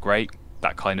is not great.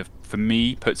 That kind of, for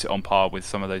me, puts it on par with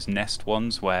some of those nest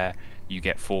ones where you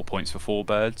get 4 points for 4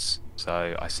 birds.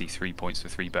 So I see 3 points for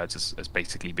 3 birds as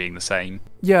basically being the same.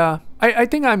 Yeah, I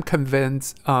think I'm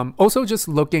convinced. Also, just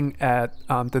looking at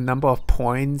the number of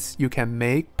points you can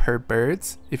make per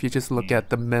birds, if you just look at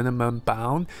the minimum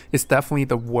bound, it's definitely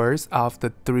the worst of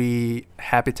the 3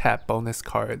 habitat bonus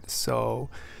cards. So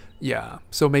yeah,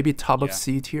 so maybe top of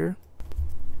C tier.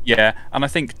 Yeah, and I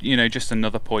think, you know, just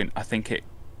another point, I think it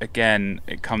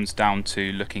comes down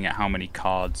to looking at how many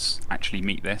cards actually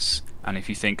meet this. And if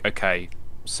you think, okay,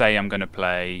 say I'm going to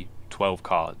play 12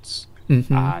 cards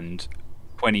and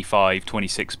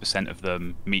 26% of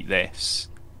them meet this,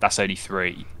 that's only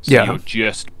 3. So you're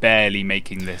just barely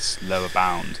making this lower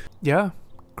bound. Yeah,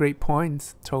 great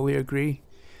points. Totally agree.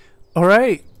 All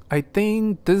right, I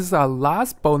think this is our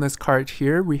last bonus card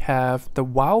here. We have the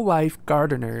wildlife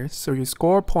gardener. So you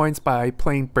score points by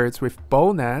playing birds with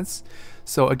bow nests.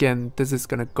 So again, this is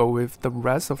going to go with the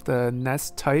rest of the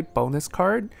nest type bonus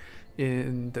card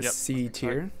in the C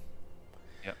tier.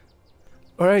 Yep.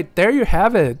 All right, there you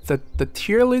have it. The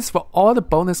tier list for all the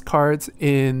bonus cards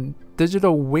in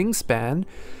digital Wingspan.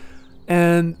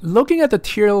 And looking at the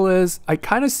tier list, I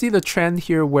kind of see the trend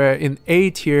here where in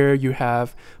A tier you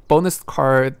have bonus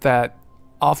card that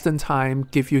oftentimes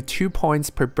give you 2 points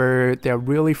per bird. They're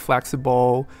really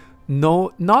flexible.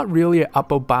 No, not really an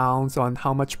upper bounds on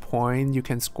how much point you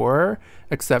can score,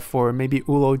 except for maybe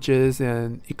oologists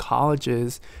and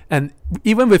ecologists. And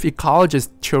even with ecologists,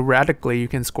 theoretically, you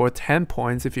can score 10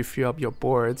 points if you fill up your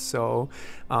board. So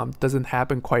doesn't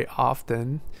happen quite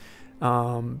often.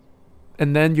 And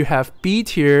then you have B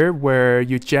tier, where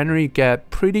you generally get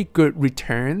pretty good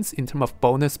returns in terms of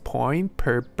bonus point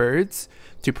per birds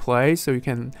to play. So you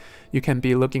can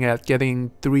be looking at getting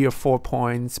 3 or 4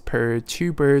 points per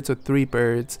 2 birds or 3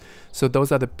 birds. So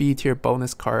those are the B tier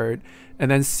bonus card. And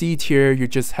then C tier, you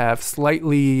just have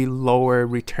slightly lower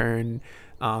return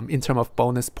in terms of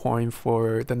bonus point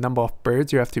for the number of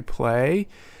birds you have to play.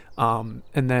 And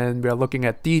then we're looking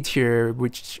at D tier,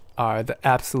 which are the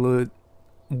absolute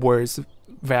worst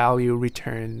value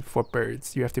return for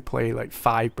birds. You have to play like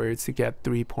 5 birds to get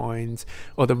 3 points,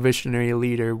 or the visionary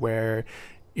leader, where,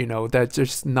 you know, that's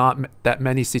just not that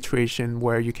many situations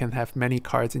where you can have many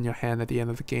cards in your hand at the end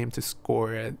of the game to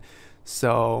score it.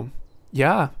 So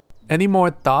yeah, any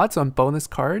more thoughts on bonus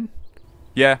card?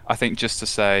 Yeah, I think just to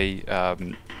say,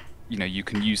 you know, you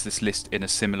can use this list in a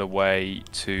similar way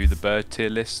to the bird tier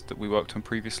list that we worked on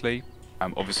previously.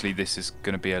 Obviously, this is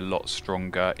going to be a lot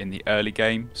stronger in the early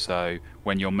game. So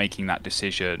when you're making that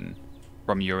decision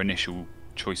from your initial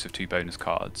choice of 2 bonus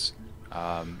cards,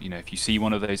 you know, if you see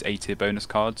one of those A tier bonus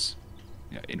cards,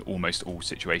 you know, in almost all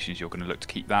situations, you're going to look to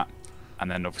keep that.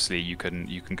 And then obviously you can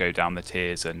go down the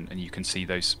tiers and you can see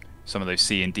some of those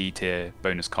C and D tier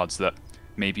bonus cards that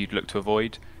maybe you'd look to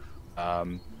avoid.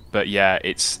 But yeah,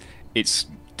 it's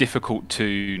difficult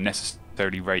to necessarily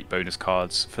rate bonus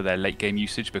cards for their late game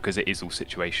usage, because it is all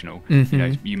situational. You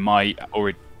know, you might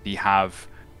already have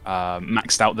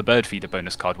maxed out the bird feeder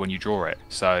bonus card when you draw it,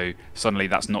 so suddenly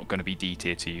that's not going to be D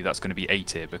tier to you, that's going to be A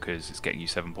tier because it's getting you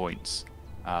 7 points.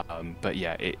 But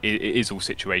yeah, it is all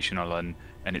situational,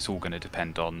 and it's all going to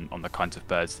depend on the kinds of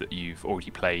birds that you've already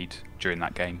played during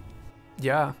that game.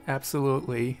 Yeah,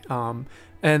 absolutely.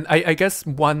 And I guess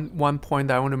one point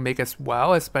that I want to make as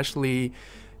well, especially,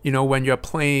 you know, when you're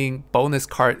playing bonus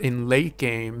card in late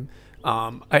game,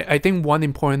 I think one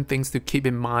important things to keep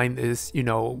in mind is, you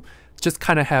know, just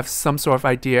kind of have some sort of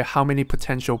idea how many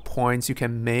potential points you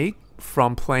can make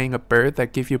from playing a bird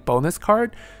that give you bonus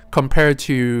card compared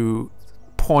to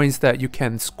points that you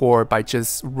can score by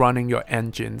just running your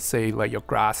engine, say like your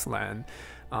grassland.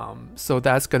 So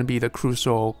that's going to be the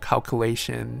crucial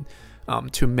calculation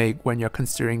to make when you're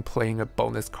considering playing a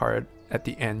bonus card at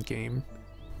the end game.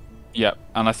 Yeah,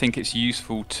 and I think it's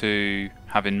useful to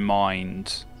have in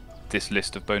mind this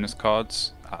list of bonus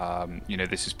cards. You know,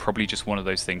 this is probably just one of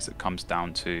those things that comes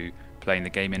down to playing the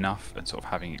game enough and sort of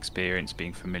having experience,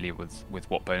 being familiar with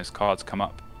what bonus cards come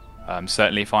up.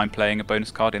 Certainly if I'm playing a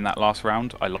bonus card in that last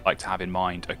round, I like to have in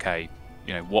mind, okay,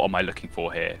 what am I looking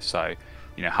for here? So,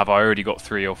 have I already got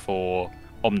 3 or 4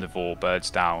 omnivore birds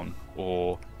down,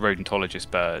 or rodontologist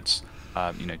birds?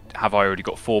 Have I already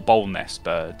got 4 bowl nest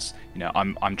birds?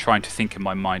 I'm trying to think in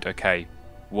my mind, okay,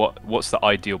 what's the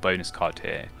ideal bonus card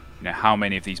here? How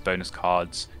many of these bonus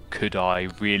cards could I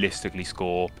realistically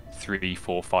score 3,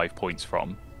 4, 5 points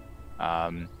from?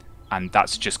 And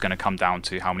that's just going to come down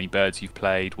to how many birds you've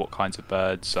played, what kinds of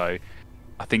birds. So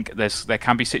I think there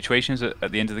can be situations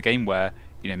at the end of the game where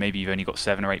maybe you've only got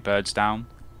 7 or 8 birds down.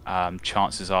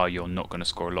 Chances are you're not going to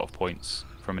score a lot of points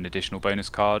from an additional bonus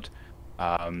card,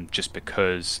 just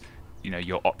because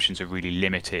your options are really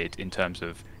limited in terms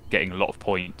of getting a lot of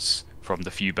points from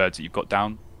the few birds that you've got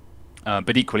down.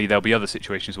 But equally, there'll be other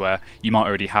situations where you might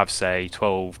already have, say,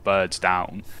 12 birds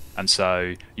down, and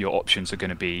so your options are going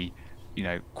to be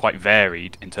quite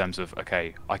varied in terms of,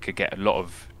 okay, I could get a lot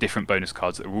of different bonus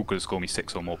cards that are all going to score me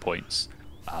 6 or more points.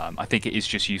 I think it is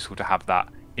just useful to have that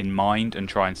in mind and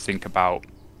try and think about,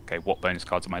 okay, what bonus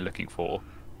cards am I looking for?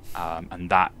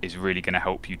 And that is really going to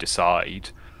help you decide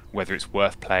whether it's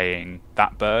worth playing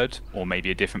that bird or maybe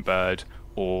a different bird,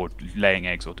 or laying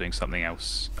eggs or doing something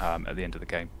else at the end of the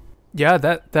game. Yeah,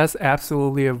 that's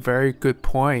absolutely a very good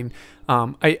point.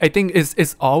 I think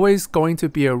it's always going to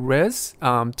be a risk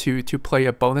to play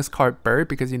a bonus card bird,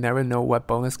 because you never know what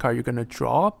bonus card you're going to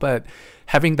draw. But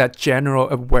having that general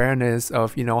awareness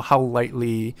of how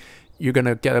likely you're going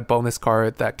to get a bonus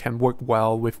card that can work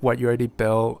well with what you already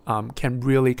built can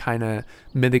really kind of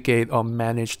mitigate or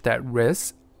manage that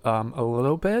risk a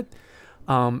little bit.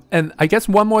 And I guess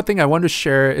one more thing I want to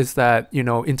share is that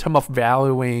in terms of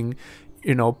valuing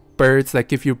birds that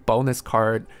give you bonus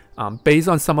card, based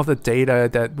on some of the data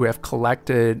that we have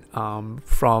collected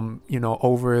from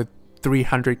over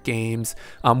 300 games,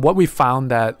 what we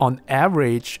found that on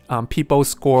average people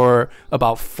score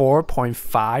about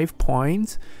 4.5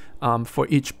 points for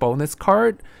each bonus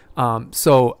card.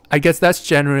 So I guess that's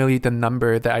generally the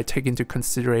number that I take into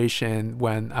consideration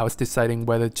when I was deciding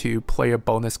whether to play a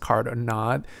bonus card or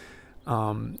not.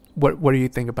 What do you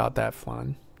think about that,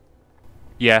 Flan?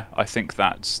 Yeah, I think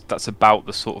that's about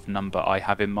the sort of number I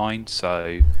have in mind.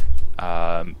 So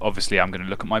obviously I'm going to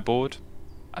look at my board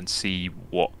and see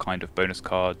what kind of bonus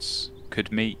cards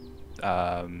could meet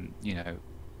the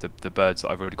birds that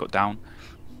I've already got down.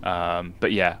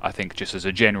 But yeah, I think just as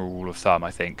a general rule of thumb, I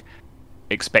think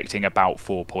expecting about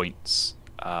 4 points,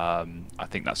 I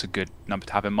think that's a good number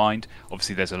to have in mind.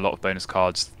 Obviously there's a lot of bonus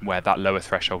cards where that lower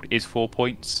threshold is 4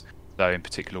 points, so in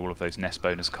particular all of those nest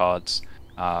bonus cards.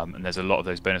 And there's a lot of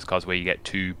those bonus cards where you get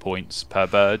 2 points per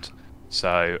bird,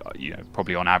 so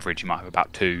probably on average you might have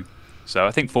about 2. So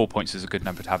I think 4 points is a good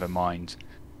number to have in mind.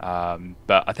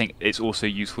 But I think it's also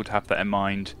useful to have that in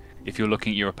mind if you're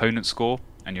looking at your opponent's score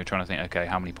and you're trying to think, okay,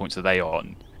 how many points are they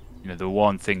on? The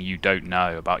one thing you don't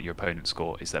know about your opponent's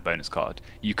score is their bonus card.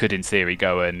 You could in theory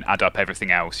go and add up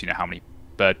everything else, how many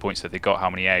bird points have they got,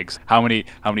 how many eggs, how many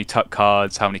tuck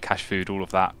cards, how many cash food, all of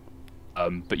that.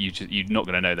 But you're not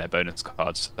going to know their bonus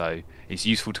cards, so it's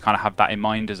useful to kind of have that in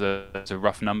mind as a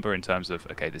rough number in terms of,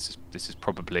 okay, this is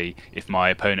probably, if my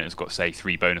opponent has got, say,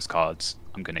 3 bonus cards,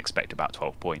 I'm going to expect about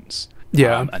 12 points.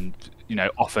 Yeah. And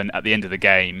often at the end of the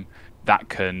game, that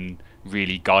can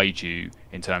really guide you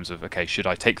in terms of, okay, should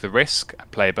I take the risk and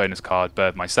play a bonus card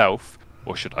bird myself,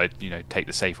 or should I take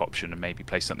the safe option and maybe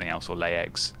play something else or lay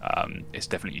eggs? It's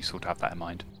definitely useful to have that in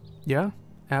mind. Yeah,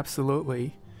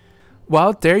 absolutely.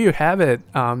 Well, there you have it.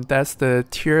 That's the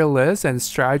tier list and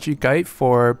strategy guide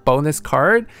for bonus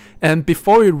card. And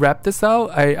before we wrap this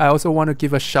out, I also want to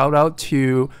give a shout out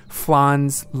to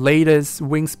Flan's latest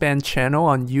Wingspan channel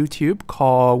on YouTube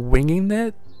called Wingin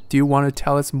It. Do you want to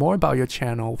tell us more about your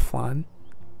channel, Flan?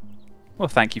 Well,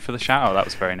 thank you for the shout out. That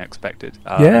was very unexpected.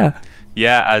 Yeah,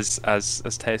 as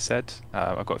Taya said,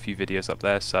 I've got a few videos up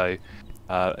there. So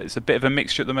it's a bit of a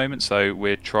mixture at the moment. So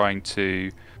we're trying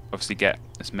to obviously get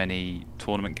as many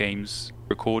tournament games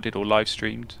recorded or live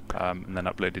streamed and then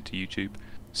uploaded to YouTube.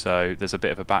 So there's a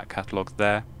bit of a back catalogue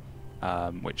there,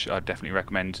 which I definitely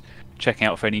recommend checking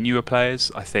out for any newer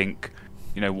players. I think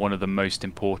one of the most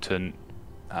important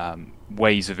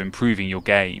ways of improving your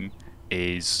game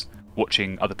is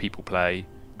watching other people play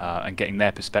and getting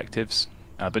their perspectives.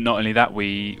 But not only that,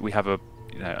 we have a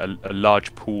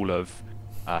large pool of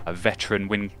veteran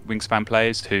Wingspan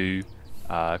players who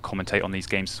commentate on these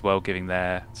games as well, giving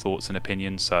their thoughts and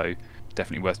opinions, so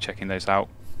definitely worth checking those out.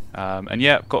 And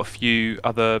yeah, I've got a few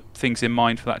other things in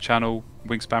mind for that channel,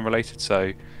 Wingspan related,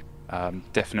 so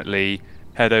definitely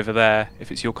head over there if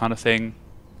it's your kind of thing.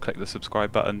 click the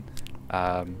subscribe button.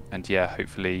 And yeah,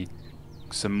 hopefully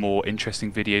some more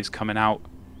interesting videos coming out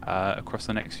across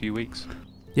the next few weeks.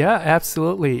 Yeah,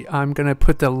 absolutely. I'm gonna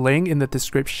put the link in the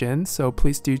description, so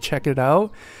please do check it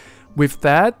out. With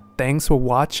that, thanks for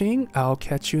watching. I'll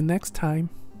catch you next time.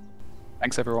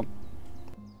 Thanks, everyone.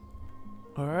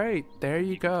 All right, there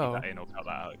you go. Keep that in or cut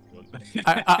that out if you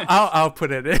want. I'll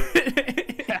put it in.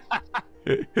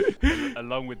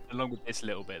 along with this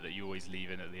little bit that you always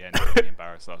leave in at the end when we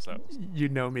embarrass ourselves. You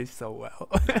know me so well.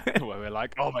 Where we're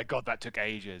like, oh my god, that took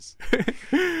ages.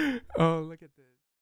 Oh, look at this.